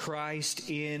Jesus Christ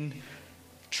in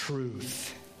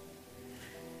truth.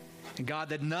 And God,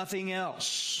 that nothing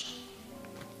else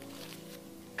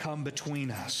come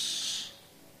between us.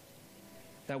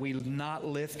 That we not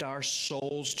lift our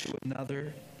souls to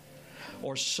another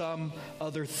or some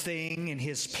other thing in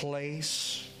his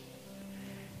place.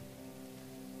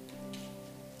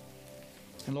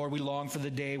 And Lord, we long for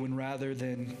the day when rather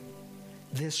than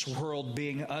this world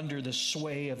being under the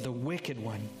sway of the wicked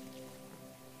one,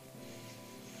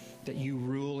 that you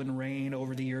rule and reign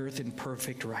over the earth in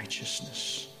perfect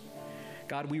righteousness.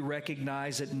 God, we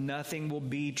recognize that nothing will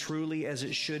be truly as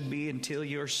it should be until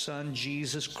your Son,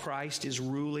 Jesus Christ, is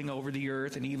ruling over the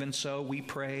earth. And even so, we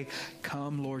pray,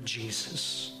 come, Lord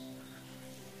Jesus.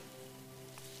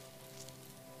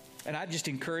 And I just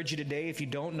encourage you today, if you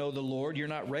don't know the Lord, you're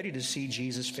not ready to see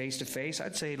Jesus face to face,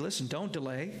 I'd say, listen, don't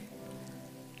delay.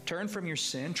 Turn from your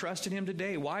sin. Trust in Him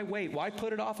today. Why wait? Why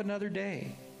put it off another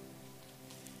day?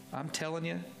 I'm telling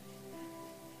you,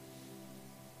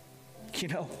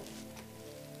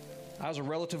 I was a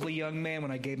relatively young man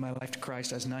when I gave my life to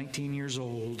Christ. I was 19 years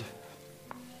old.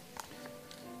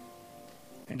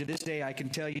 And to this day, I can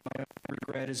tell you my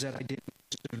regret is that I didn't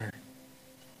sooner.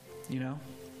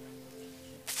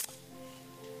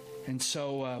 And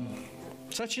so,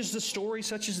 such is the story,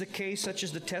 such is the case, such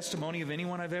is the testimony of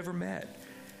anyone I've ever met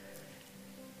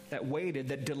that waited,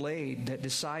 that delayed, that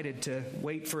decided to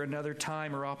wait for another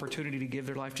time or opportunity to give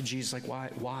their life to Jesus. Like,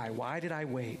 why? Why did I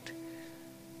wait?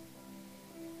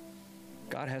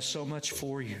 God has so much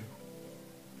for you.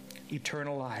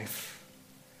 Eternal life,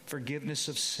 forgiveness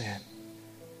of sin,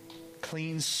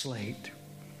 clean slate,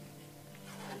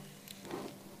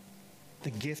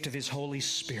 the gift of His Holy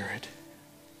Spirit,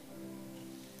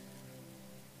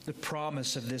 the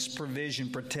promise of this provision,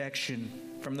 protection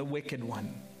from the wicked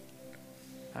one.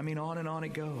 I mean, on and on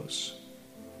it goes.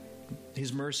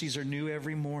 His mercies are new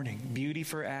every morning. Beauty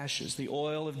for ashes, the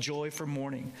oil of joy for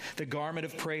mourning, the garment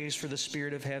of praise for the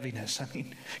spirit of heaviness. I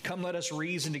mean, come let us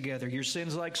reason together. Your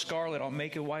sins like scarlet, I'll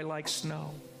make it white like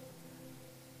snow.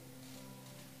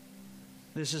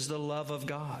 This is the love of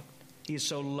God. He has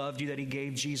so loved you that He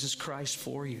gave Jesus Christ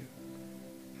for you.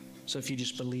 So if you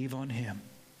just believe on Him,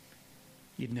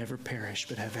 you'd never perish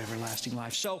but have everlasting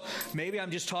life. So maybe I'm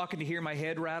just talking to hear my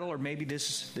head rattle, or maybe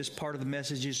this part of the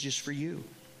message is just for you.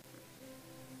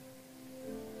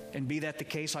 And be that the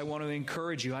case, I want to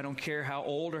encourage you. I don't care how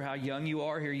old or how young you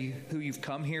are, who you've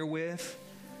come here with.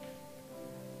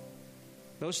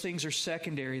 Those things are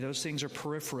secondary. Those things are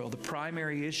peripheral. The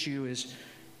primary issue is,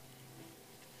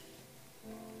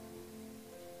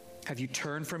 have you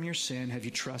turned from your sin? Have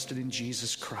you trusted in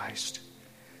Jesus Christ?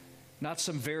 Not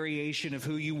some variation of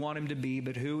who you want Him to be,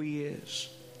 but who He is.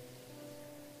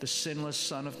 The sinless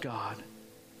Son of God,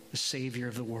 the Savior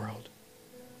of the world.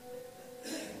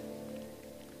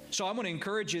 So I'm going to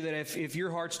encourage you that if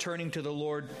your heart's turning to the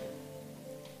Lord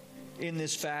in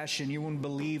this fashion, you want to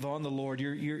believe on the Lord,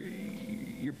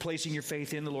 you're placing your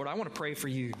faith in the Lord, I want to pray for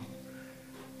you.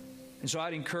 And so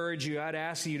I'd encourage you, I'd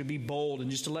ask you to be bold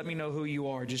and just to let me know who you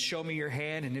are. Just show me your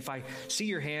hand, and if I see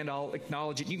your hand, I'll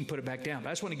acknowledge it. You can put it back down. But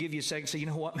I just want to give you a second and say, you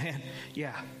know what, man?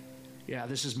 Yeah,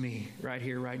 this is me right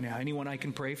here, right now. Anyone I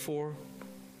can pray for?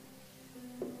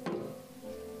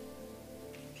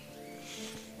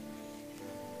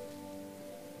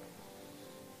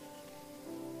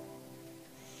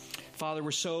 Father, we're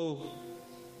so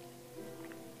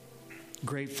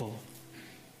grateful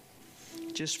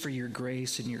just for your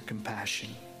grace and your compassion.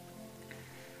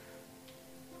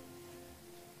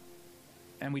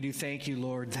 And we do thank you,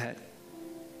 Lord, that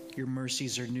your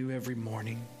mercies are new every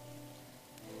morning.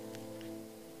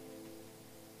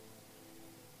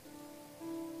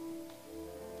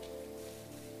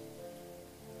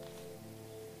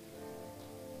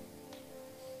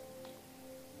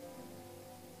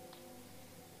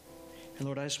 And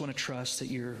Lord, I just want to trust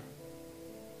that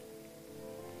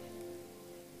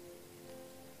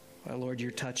Lord,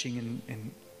 you're touching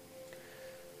and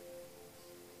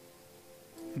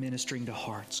ministering to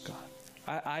hearts, God.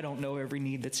 I don't know every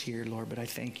need that's here, Lord, but I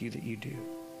thank you that you do.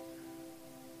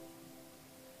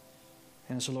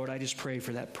 And so, Lord, I just pray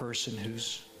for that person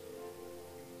who's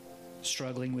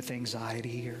struggling with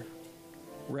anxiety or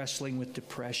wrestling with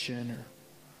depression or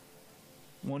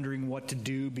wondering what to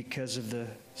do because of the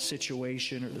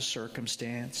situation or the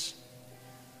circumstance.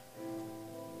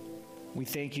 We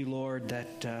thank you, Lord,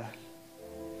 that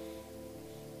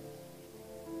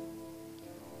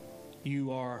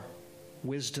you are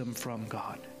wisdom from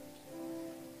God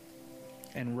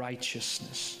and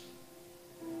righteousness.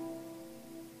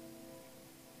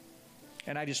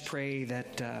 And I just pray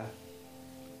that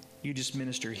you just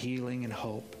minister healing and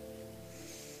hope.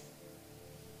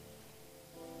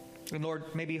 And Lord,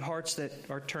 maybe hearts that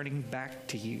are turning back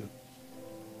to you.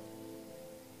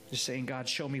 Just saying, God,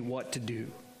 show me what to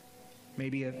do.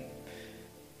 Maybe I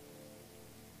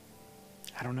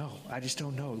don't know. I just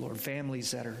don't know, Lord.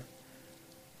 Families that are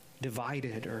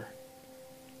divided or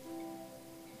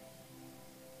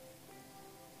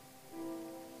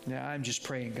I'm just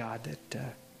praying, God,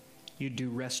 that you do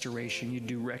restoration, you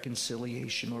do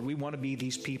reconciliation. Lord, we want to be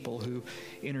these people who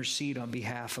intercede on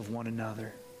behalf of one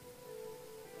another.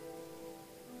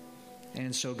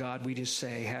 And so, God, we just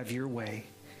say, have your way,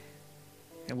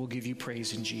 and we'll give you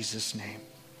praise in Jesus' name.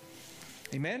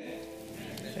 Amen?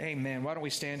 Amen. Why don't we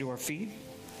stand to our feet?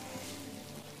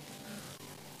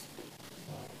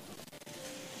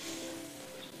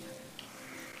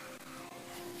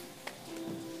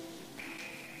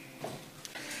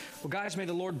 Well, Well, guys, may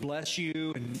the Lord bless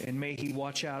you, and may He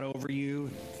watch out over you.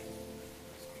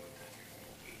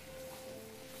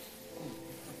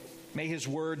 May His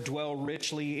word dwell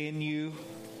richly in you,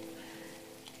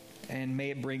 and may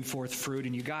it bring forth fruit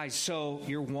in you. Guys, so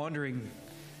you're wondering,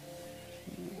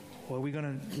 what are we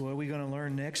gonna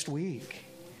learn next week?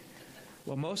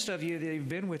 Well, most of you that have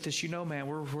been with us, you know, man,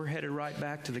 we're headed right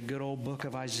back to the good old book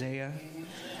of Isaiah.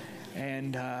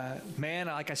 And man,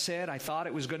 like I said, I thought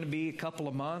it was going to be a couple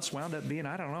of months. Wound up being,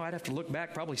 I don't know, I'd have to look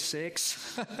back, probably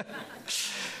 6. I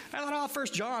thought, oh, 1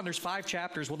 John, there's 5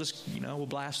 chapters. We'll just, we'll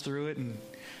blast through it. And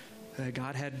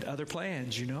God had other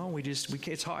plans,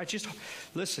 it's hard. It's just,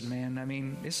 listen, man, I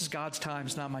mean, this is God's time.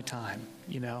 It's not my time,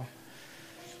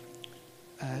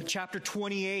 Chapter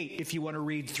 28, if you want to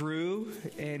read through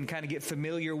and kind of get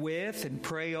familiar with and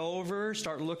pray over,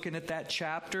 start looking at that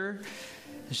chapter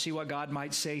and see what God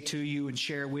might say to you and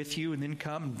share with you, and then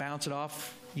come and bounce it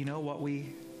off, what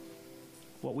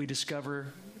we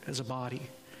discover as a body.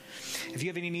 If you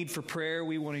have any need for prayer,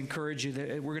 we want to encourage you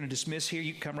that we're going to dismiss here.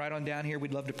 You can come right on down here.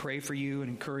 We'd love to pray for you and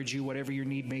encourage you, whatever your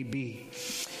need may be.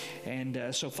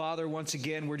 And so, Father, once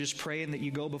again, we're just praying that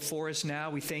you go before us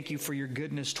now. We thank you for your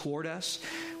goodness toward us.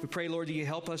 We pray, Lord, that you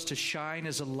help us to shine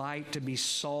as a light, to be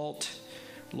salt,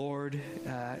 Lord,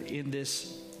 in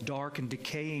this dark and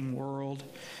decaying world.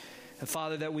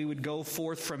 Father, that we would go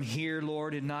forth from here,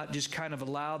 Lord, and not just kind of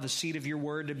allow the seed of your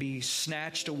word to be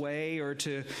snatched away or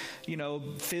to,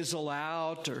 fizzle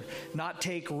out or not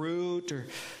take root,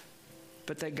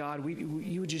 but that, God,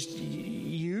 you would just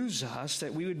use us,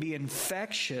 that we would be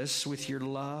infectious with your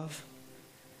love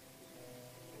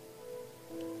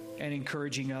and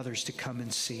encouraging others to come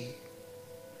and see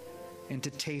and to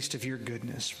taste of your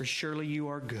goodness, for surely you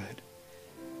are good.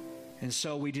 And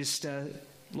so we just...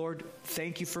 Lord,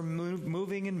 thank you for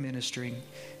moving and ministering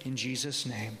in Jesus'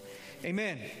 name.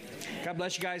 Amen. God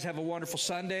bless you guys. Have a wonderful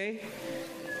Sunday.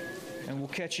 And we'll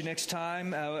catch you next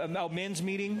time. Men's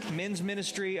meeting, men's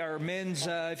ministry, or men's,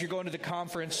 if you're going to the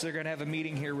conference, they're going to have a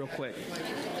meeting here real quick.